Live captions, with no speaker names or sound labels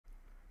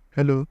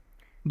Hello.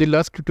 The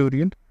last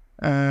tutorial,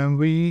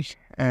 we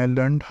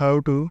learned how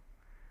to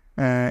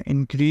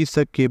increase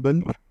a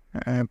cable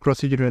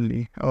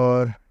procedurally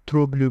or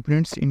through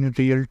blueprints in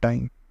real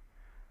time.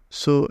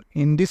 So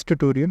in this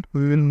tutorial,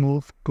 we will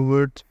move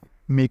towards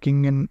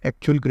making an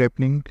actual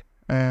grappling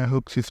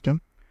hook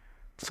system.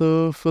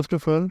 So first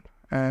of all,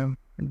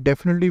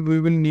 definitely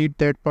we will need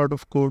that part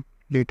of code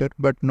later,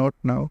 but not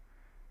now.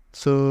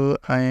 So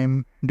I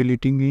am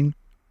deleting it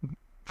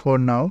for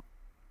now.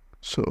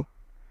 So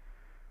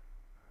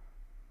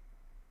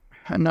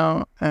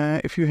now,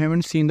 if you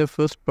haven't seen the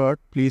first part,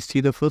 please see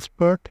the first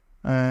part.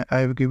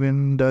 I've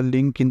given the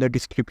link in the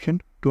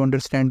description to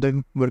understand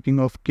the working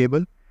of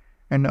cable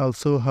and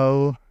also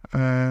how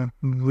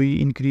we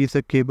increase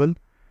the cable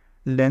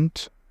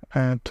length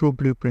through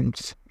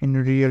blueprints in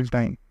real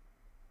time.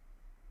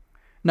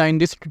 Now, in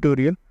this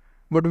tutorial,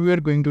 what we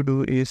are going to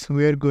do is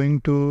we are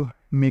going to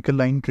make a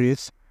line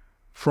trace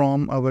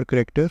from our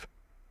character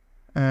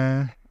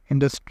in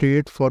the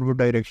straight forward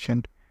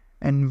direction,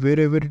 and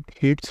wherever it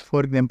hits,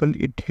 for example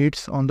it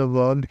hits on the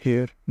wall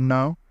here,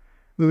 now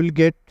we will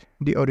get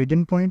the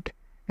origin point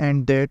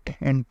and that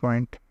end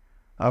point.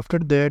 After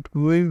that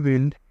we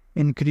will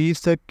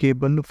increase the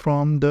cable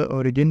from the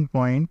origin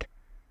point,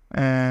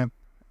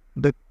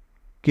 the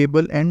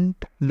cable end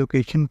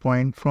location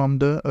point from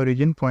the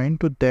origin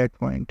point to that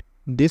point.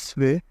 This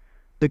way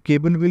the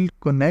cable will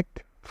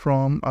connect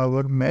from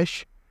our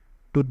mesh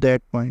to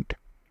that point,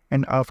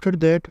 and after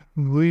that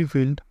we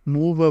will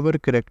move our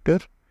character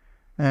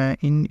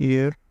in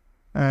air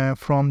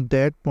from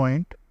that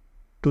point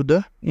to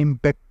the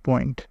impact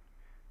point.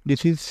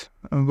 This is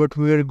what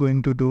we are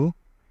going to do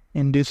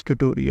in this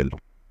tutorial.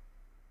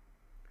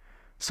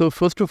 So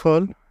first of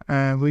all,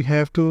 we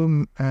have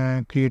to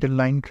create a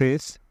line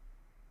trace.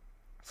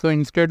 So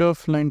instead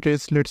of line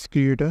trace, let's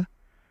create a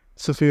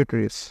sphere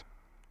trace.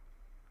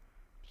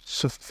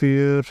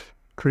 Sphere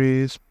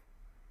trace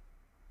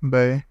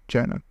by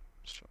channel.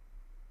 So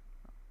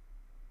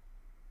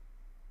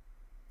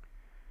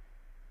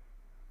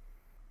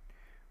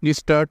the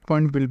start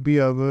point will be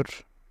our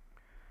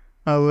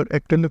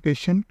actor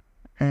location,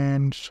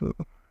 and so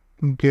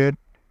get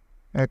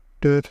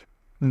actor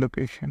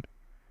location.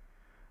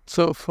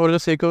 So for the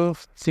sake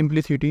of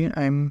simplicity,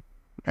 I'm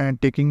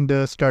taking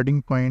the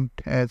starting point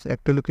as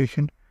actor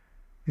location.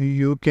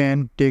 You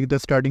can take the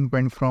starting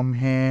point from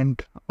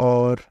hand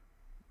or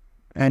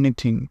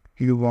anything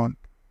you want.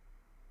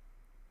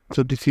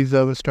 So this is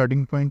our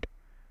starting point.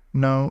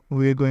 Now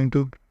we are going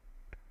to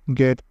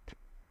get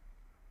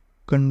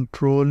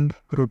control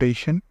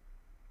rotation,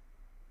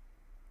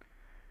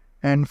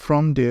 and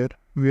from there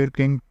we are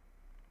going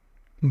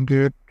to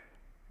get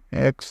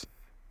x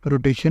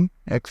rotation,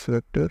 x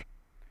vector,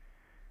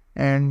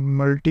 and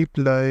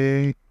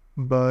multiply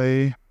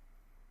by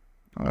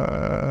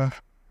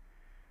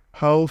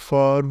how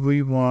far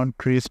we want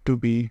trace to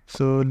be.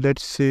 So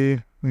let's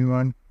say we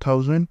want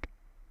 1000,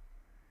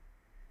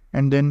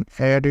 and then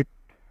add it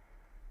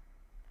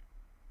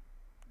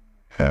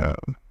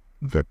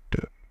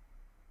vector.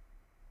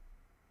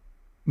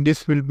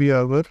 This will be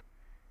our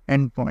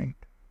endpoint.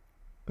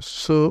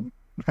 So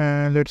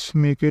let's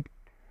make it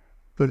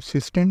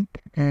persistent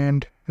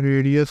and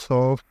radius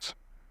of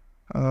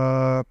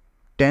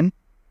 10.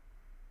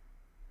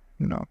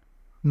 Now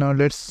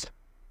let's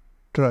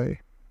try.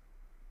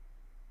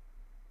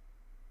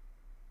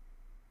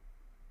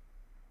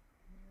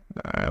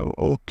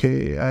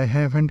 Okay, I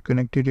haven't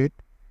connected it.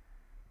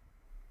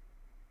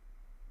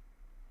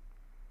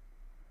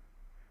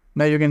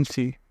 Now you can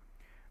see.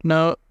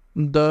 Now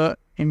the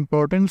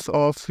importance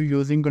of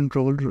using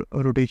control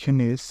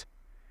rotation is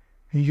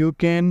you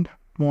can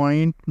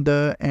point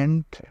the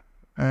end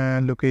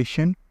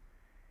location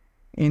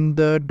in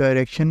the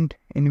direction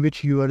in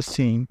which you are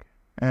seeing.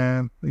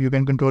 You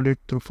can control it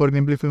through, for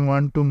example, if you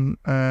want to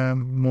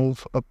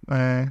move up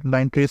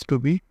line trace to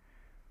be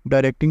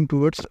directing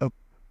towards up,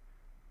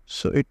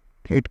 so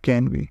it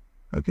can be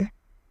okay.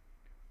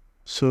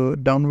 So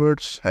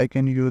downwards I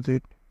can use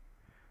it.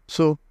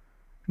 So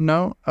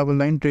now our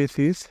line trace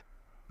is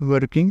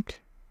working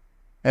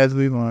as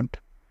we want.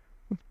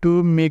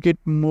 To make it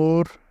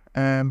more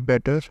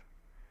better,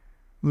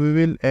 we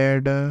will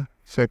add a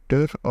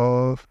factor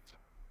of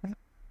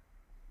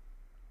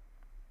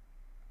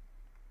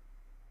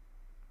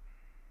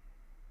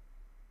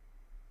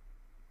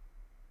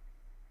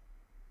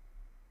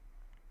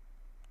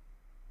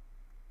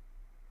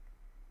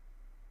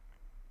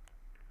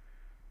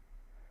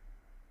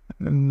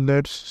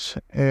let's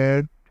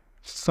add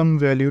some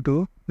value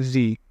to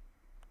z.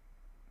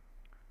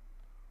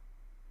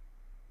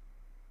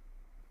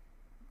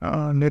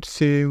 Let's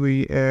say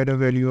we add a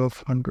value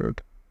of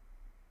 100,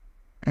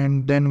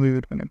 and then we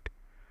will connect.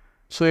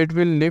 So it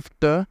will lift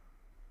the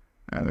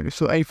value.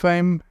 So if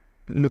I'm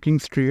looking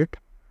straight,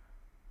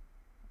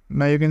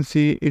 now you can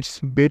see it's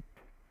bit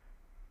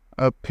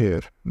up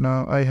here.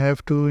 Now I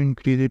have to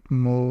increase it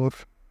more,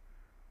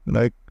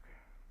 like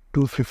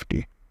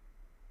 250.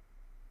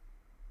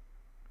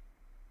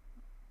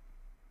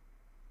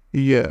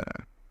 Yeah,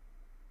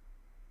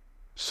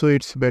 so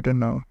it's better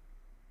now.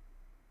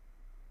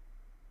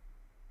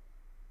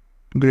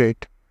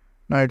 Great.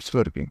 Now it's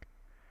working.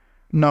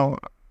 Now,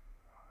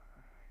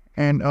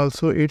 and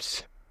also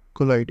it's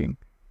colliding.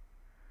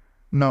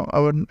 Now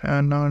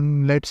now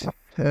let's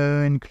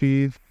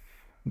increase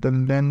the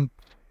length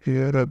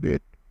here a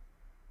bit.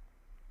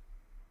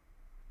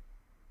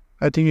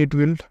 I think it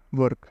will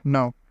work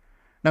now.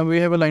 Now we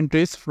have a line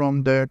trace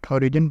from that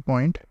origin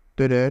point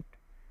to that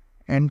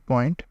end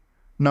point.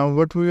 Now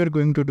what we are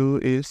going to do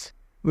is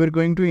we are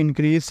going to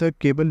increase a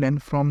cable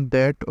length from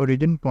that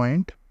origin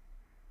point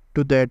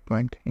to that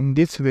point. In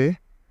this way,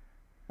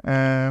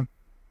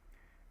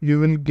 you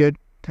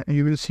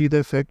will see the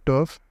effect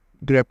of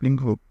grappling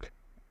hook.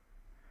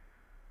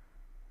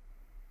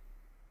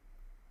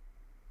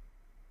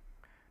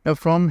 Now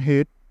from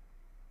here,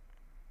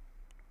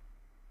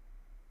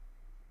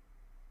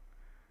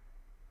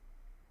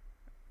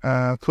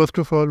 first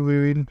of all,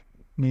 we will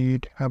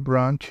need a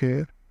branch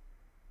here.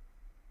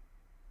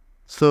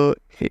 So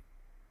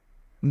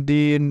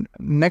the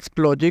next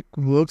logic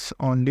works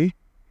only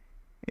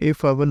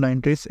if our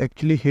line trace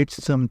actually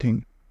hits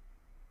something.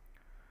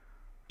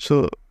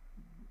 So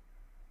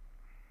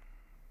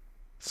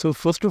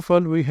first of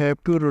all, we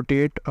have to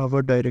rotate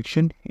our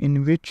direction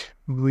in which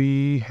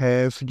we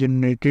have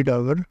generated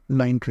our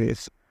line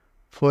trace.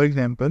 For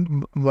example,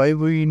 why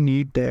we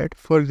need that?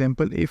 For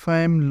example, if I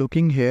am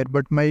looking here,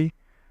 but my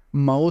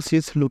mouse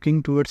is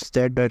looking towards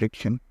that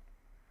direction.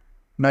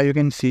 Now you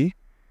can see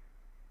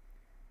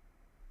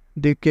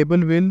the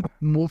cable will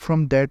move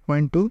from that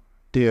point to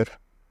there.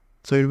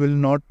 So it will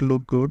not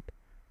look good.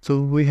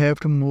 So we have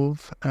to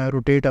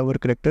rotate our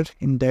character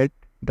in that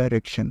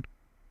direction.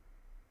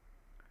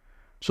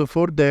 So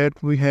for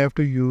that, we have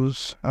to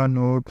use a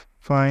node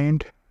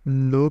find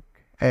look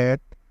at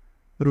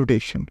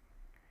rotation,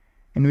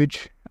 in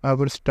which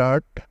our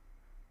start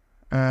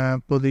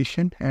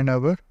position and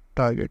our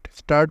target.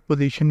 Start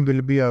position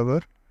will be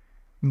our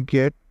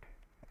get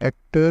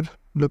actor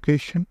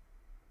location,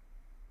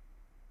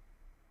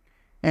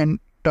 and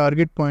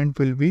target point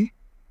will be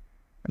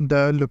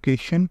the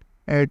location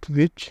at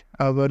which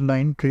our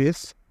line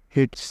trace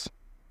hits.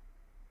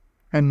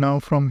 And now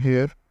from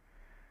here,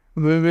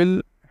 we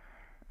will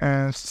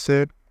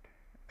set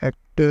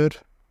actor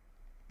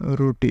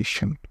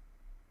rotation.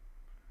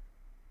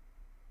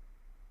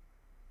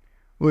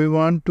 We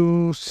want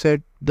to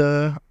set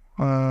the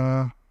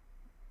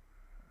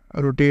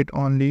rotate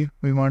only.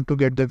 We want to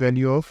get the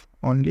value of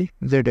only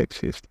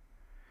z-axis.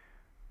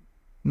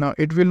 Now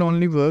it will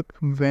only work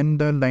when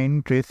the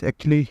line trace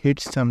actually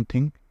hits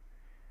something.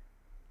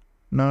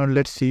 Now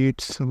let's see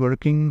it's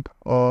working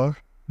or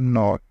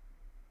not.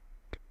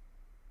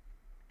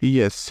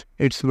 Yes,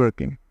 it's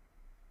working.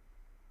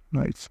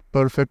 Now it's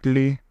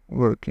perfectly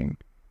working.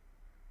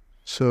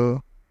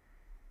 So,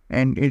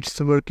 and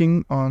it's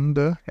working on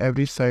the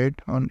every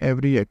side, on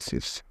every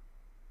axis.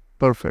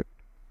 Perfect.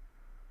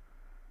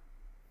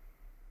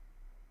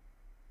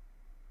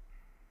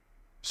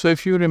 So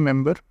if you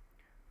remember,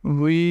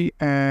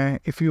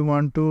 if you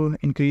want to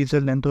increase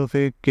the length of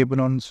a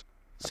cable on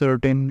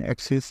certain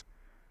axis,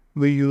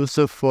 we use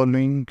the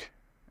following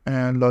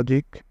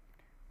logic: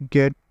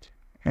 get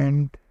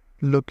and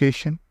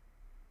location,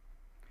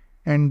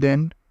 and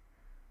then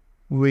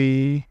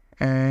we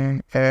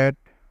add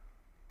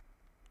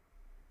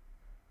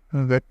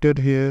a vector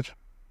here.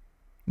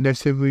 Let's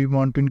say we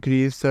want to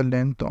increase the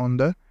length on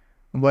the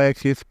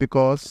y-axis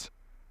because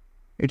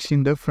it's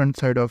in the front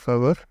side of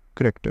our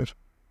character.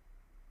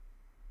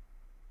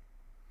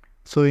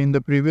 So in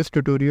the previous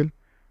tutorial,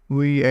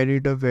 we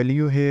added a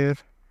value here,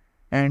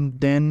 and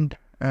then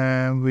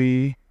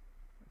we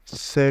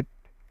set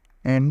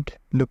end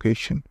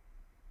location,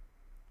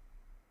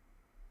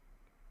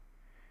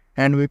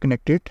 and we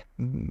connected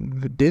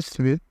this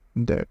with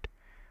that.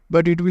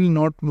 But it will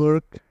not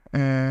work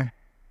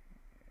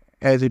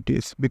as it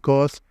is,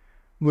 because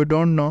we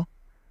don't know.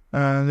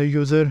 The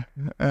user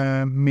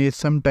may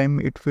sometime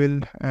it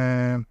will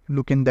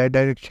look in that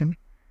direction,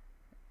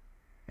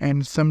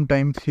 and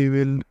sometimes he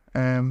will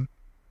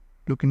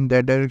look in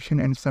that direction,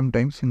 and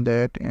sometimes in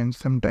that, and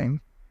sometimes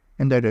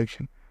in that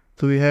direction.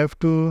 So we have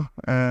to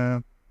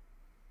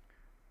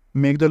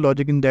make the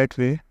logic in that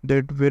way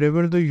that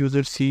wherever the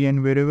user see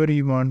and wherever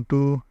he want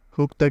to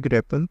hook the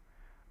grapple,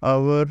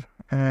 our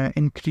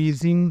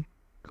increasing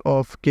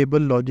of cable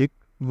logic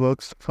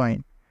works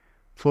fine.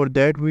 For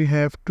that, we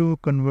have to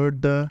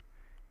convert the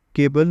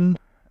cable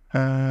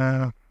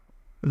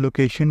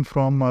location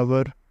from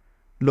our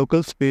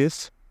local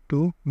space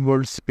to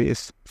world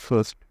space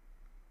first.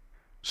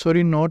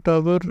 Sorry, not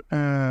our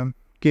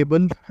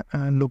cable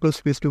local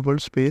space to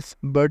world space,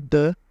 but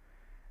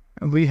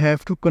we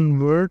have to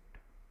convert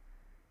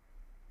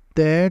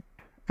that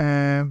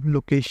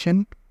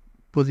location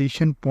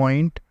position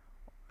point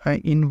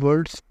in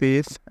world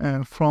space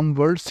from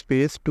world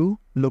space to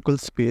local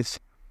space.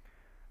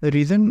 The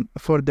reason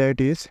for that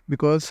is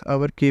because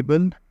our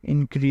cable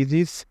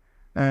increases,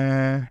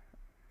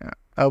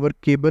 our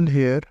cable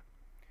here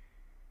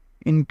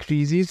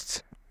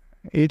increases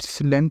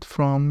its length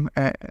from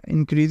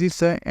increases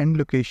the end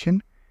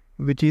location,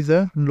 which is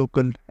a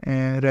local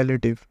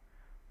relative.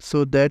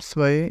 So that's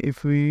why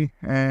if we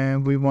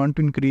want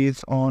to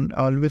increase on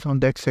always on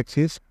the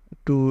x-axis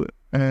to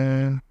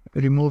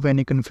remove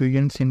any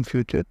confusions in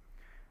future,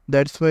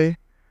 that's why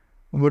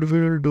what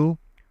we will do,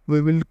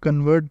 we will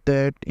convert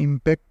that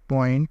impact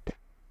point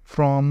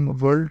from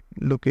world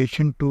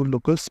location to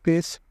local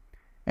space,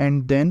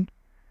 and then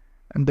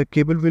the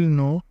cable will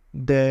know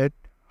that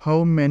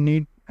how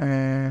many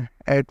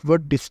at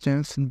what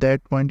distance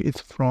that point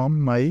is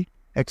from my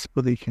x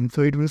position.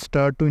 So it will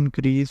start to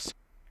increase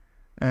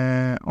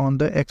on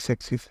the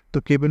x-axis.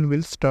 The cable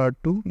will start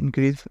to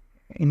increase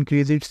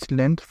its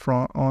length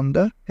from on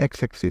the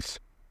x-axis.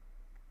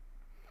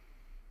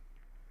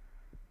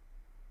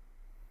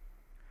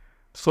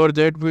 For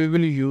that we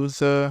will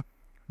use a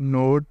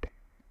node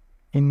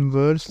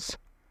inverse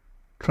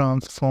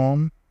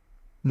transform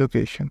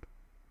location.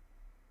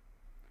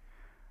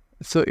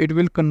 So it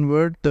will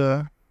convert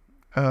the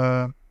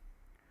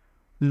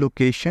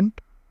location,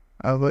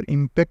 our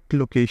impact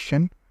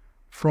location,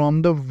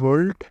 from the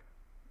world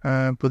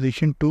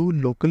position to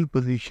local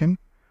position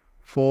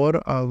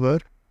for our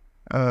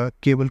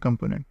cable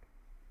component.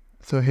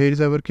 So here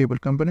is our cable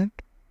component.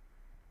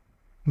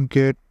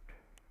 Get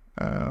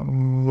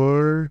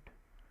world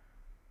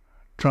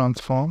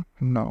transform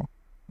now.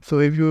 So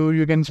if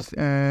you can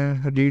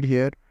read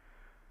here,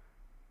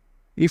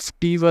 if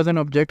T was an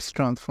object's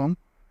transform,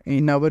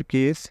 in our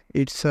case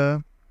it's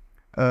a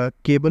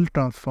cable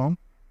transform.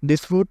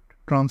 This would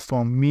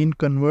transform mean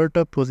convert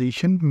a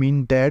position,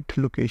 mean that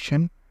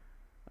location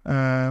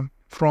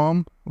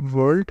from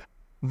world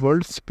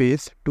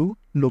space to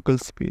local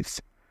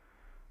space.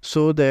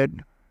 So that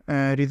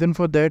reason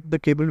for that, the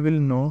cable will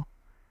know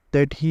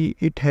that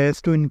it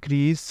has to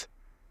increase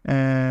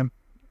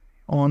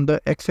on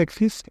the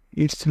x-axis,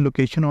 its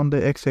location on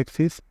the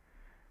x-axis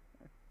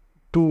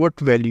to what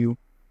value.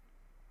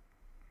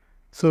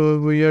 So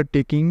we are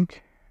taking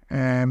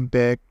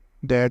back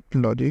that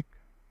logic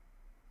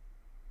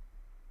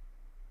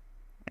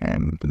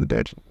and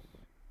let's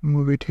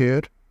move it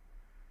here.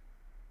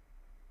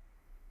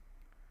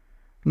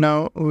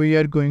 Now we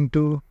are going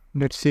to,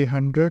 let's say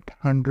 100,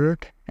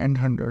 100 and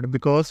 100,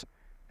 because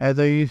as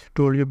I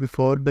told you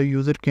before, the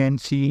user can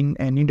see in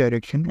any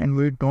direction and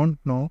we don't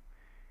know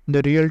in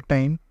the real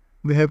time.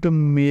 We have to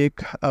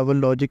make our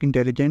logic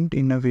intelligent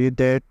in a way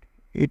that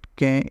it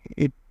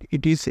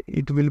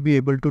will be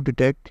able to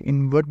detect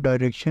in what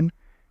direction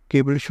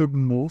cable should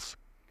move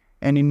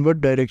and in what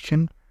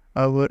direction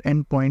our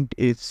endpoint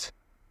is.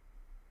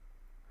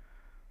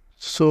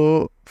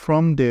 So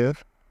from there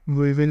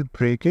we will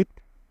break it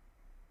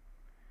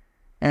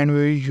and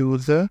we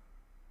use a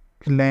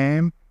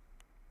clamp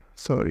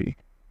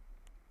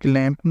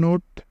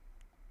node,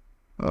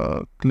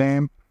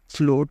 clamp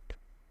float.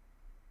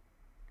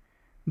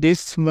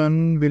 This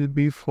one will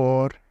be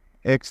for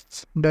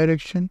x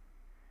direction,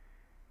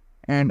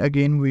 and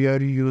again we are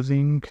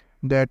using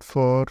that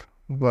for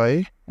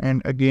y,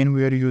 and again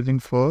we are using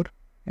for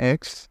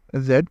x,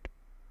 z.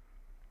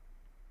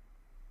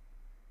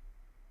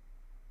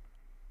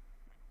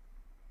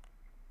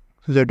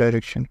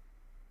 Direction,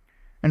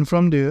 and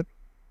from there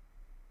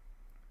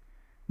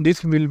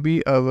this will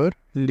be our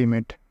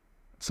limit.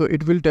 So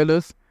it will tell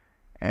us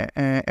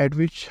at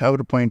which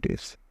our point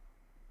is.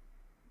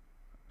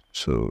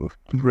 So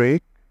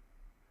break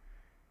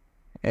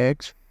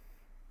x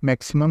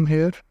maximum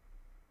here,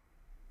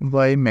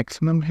 y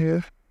maximum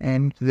here,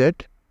 and z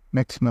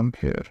maximum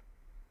here.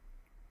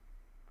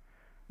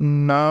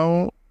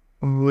 Now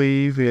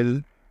we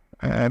will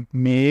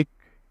make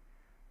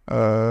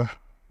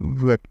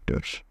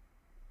vectors,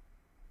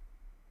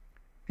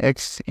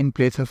 x in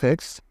place of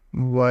x,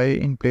 y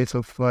in place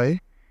of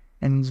y,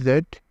 and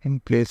z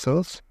in place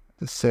of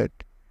z.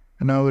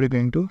 And now we're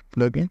going to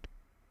plug in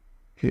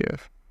here.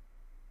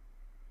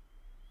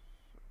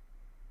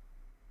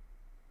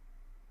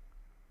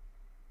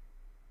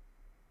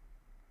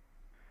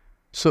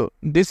 So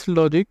this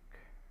logic,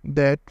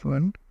 that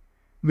one,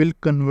 will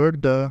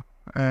convert the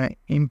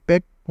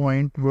impact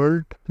point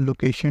world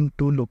location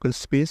to local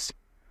space,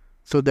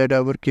 so that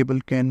our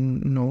cable can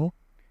know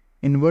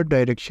in what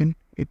direction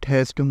it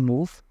has to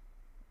move,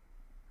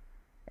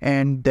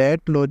 and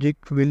that logic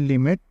will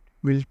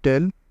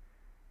tell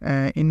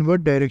in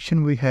what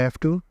direction we have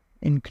to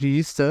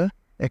increase the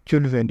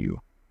actual value.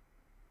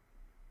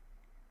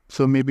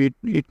 So maybe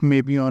it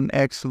may be on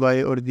x,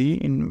 y, or z,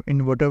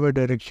 in whatever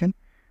direction.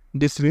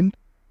 This will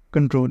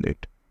control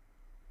it.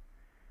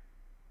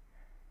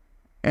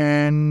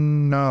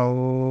 And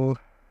now,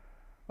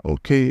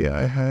 okay,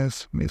 I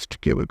have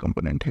missed cable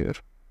component here.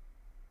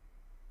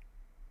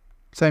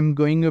 So I'm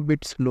going a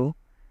bit slow,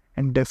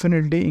 and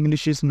definitely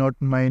English is not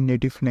my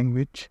native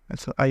language.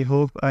 So I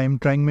hope I am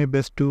trying my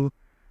best to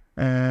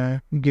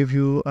give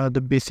you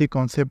the basic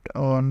concept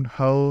on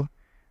how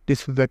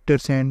this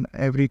vectors and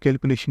every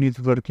calculation is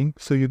working,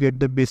 so you get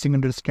the basic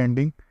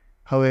understanding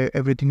how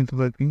everything is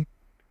working.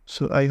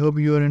 So I hope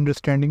you are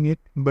understanding it.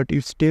 But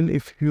if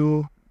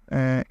you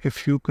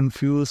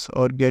confuse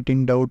or get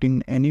in doubt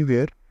in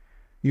anywhere,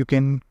 you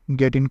can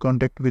get in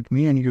contact with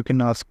me and you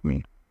can ask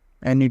me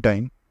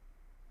anytime.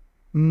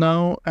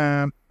 Now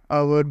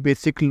our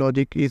basic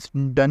logic is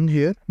done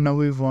here. Now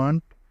we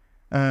want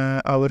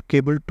our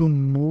cable to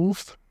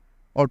move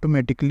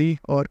automatically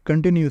or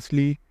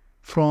continuously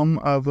from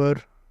our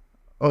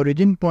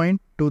origin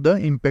point to the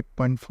impact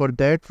point. For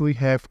that we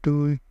have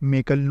to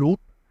make a loop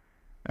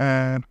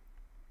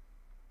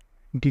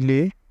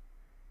delay,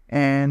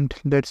 and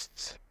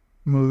let's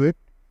move it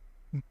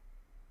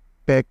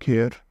back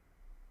here.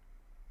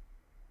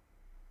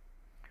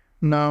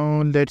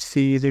 Now let's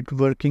see, is it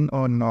working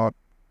or not?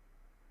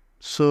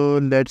 So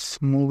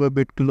let's move a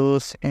bit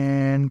close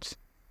and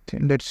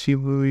let's see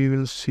what we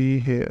will see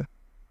here.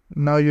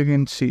 Now you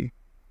can see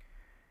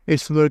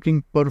it's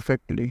working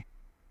perfectly.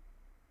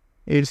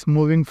 It's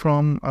moving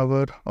from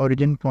our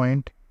origin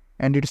point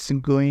and it's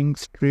going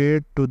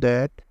straight to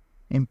that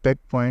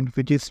impact point,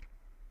 which is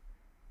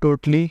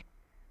totally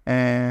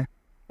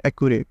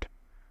accurate.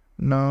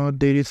 Now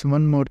there is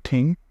one more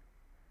thing.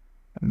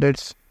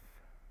 Let's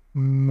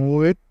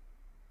move it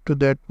to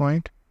that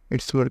point.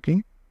 It's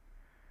working.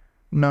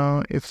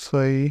 Now if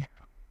I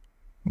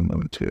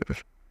move here,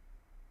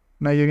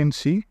 now you can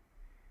see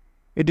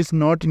it is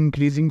not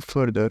increasing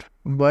further.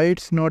 Why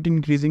it's not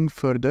increasing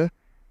further?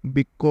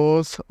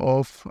 Because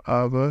of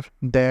our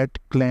that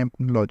clamp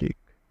logic.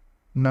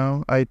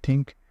 Now I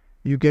think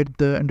you get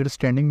the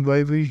understanding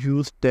why we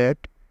use that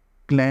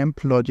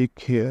clamp logic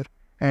here,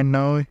 and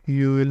now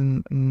you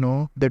will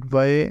know that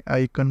why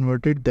I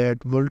converted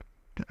that world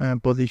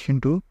position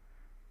to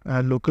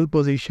local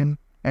position,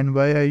 and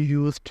why I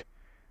used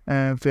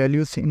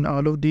values in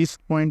all of these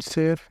points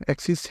here,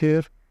 axis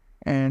here,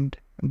 and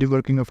the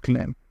working of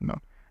clamp.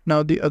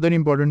 Now the other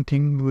important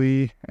thing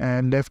we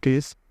left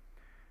is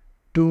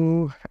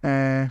to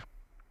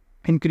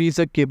increase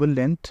the cable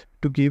length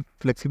to give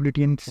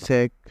flexibility and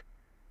sag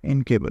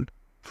in cable.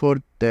 For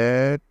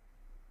that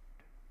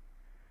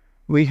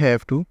we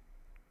have to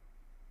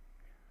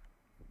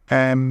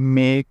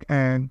make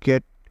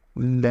get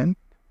length,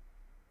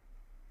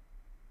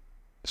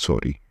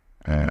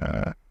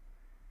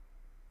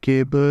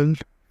 cable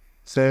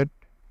set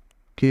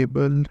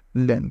cable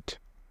length,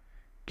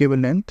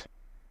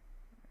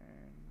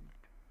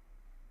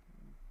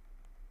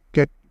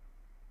 get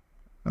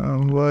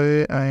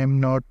why I am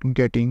not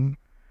getting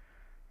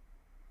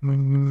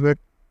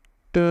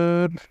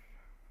vector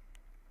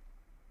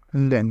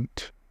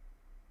length.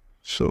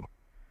 So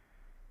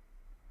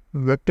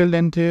vector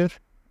length here,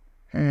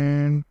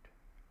 and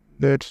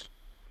let's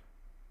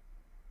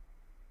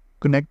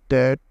connect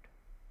that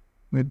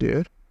with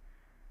there.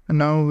 And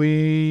now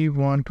we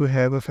want to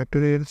have a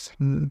factorials.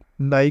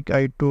 Like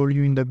I told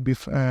you in the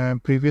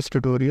previous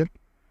tutorial,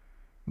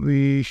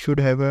 we should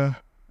have a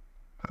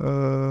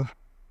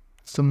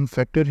some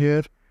factor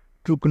here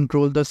to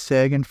control the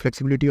sag and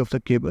flexibility of the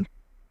cable.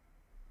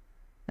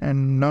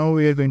 And now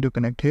we are going to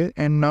connect here,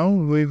 and now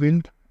we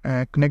will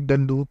connect the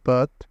loop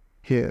path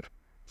here.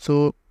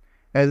 So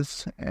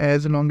as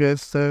long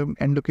as the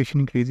end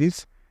location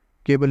increases,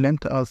 cable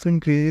length also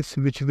increases,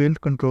 which will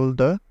control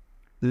the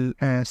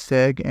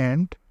sag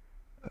and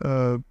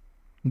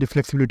the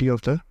flexibility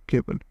of the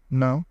cable.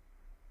 Now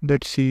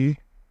let's see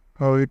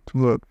how it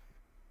works.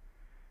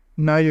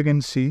 Now you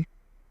can see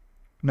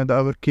now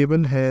our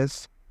cable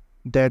has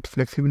that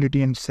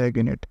flexibility and sag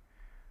in it.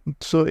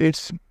 So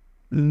it's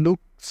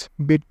looks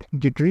bit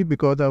jittery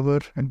because our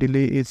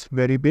delay is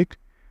very big.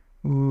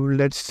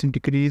 Let's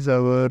decrease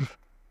our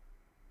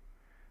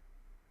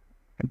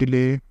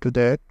delay to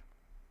that.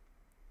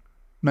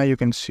 Now you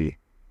can see.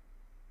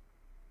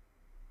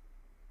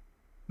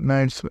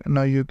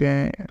 Now you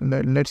can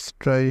let's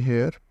try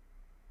here.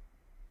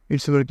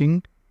 It's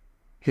working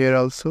here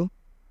also,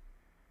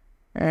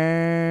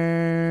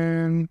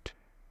 and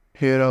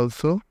here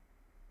also,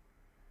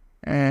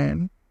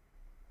 and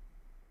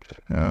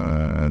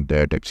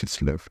that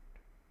axis left.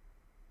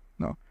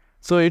 Now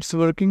so it's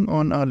working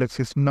on all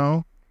axis.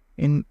 Now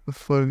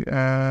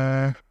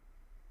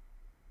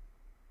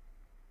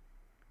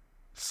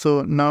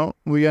so now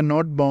we are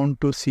not bound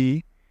to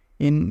see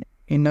in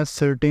a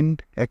certain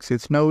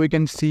axis. Now we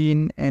can see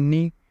in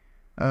any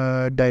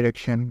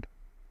direction,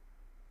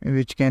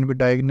 which can be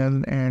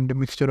diagonal and a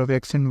mixture of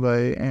x and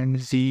y and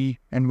z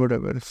and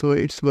whatever. So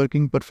it's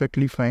working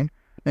perfectly fine.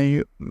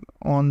 And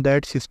on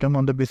that system,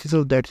 on the basis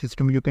of that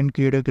system, you can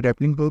create a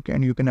grappling hook,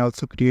 and you can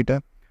also create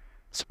a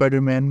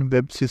Spider-Man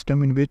web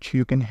system in which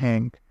you can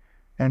hang.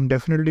 And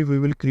definitely we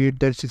will create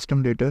that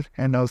system later,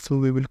 and also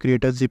we will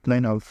create a zip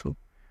line also.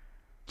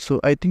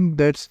 So I think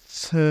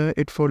that's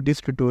it for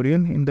this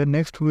tutorial. In the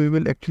next we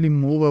will actually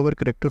move our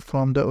character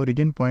from the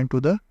origin point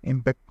to the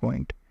impact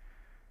point.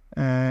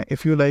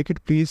 If you like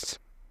it, please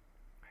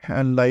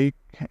like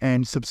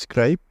and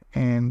subscribe,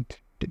 and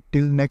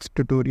till next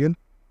tutorial,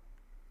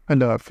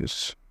 Allah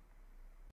Hafiz.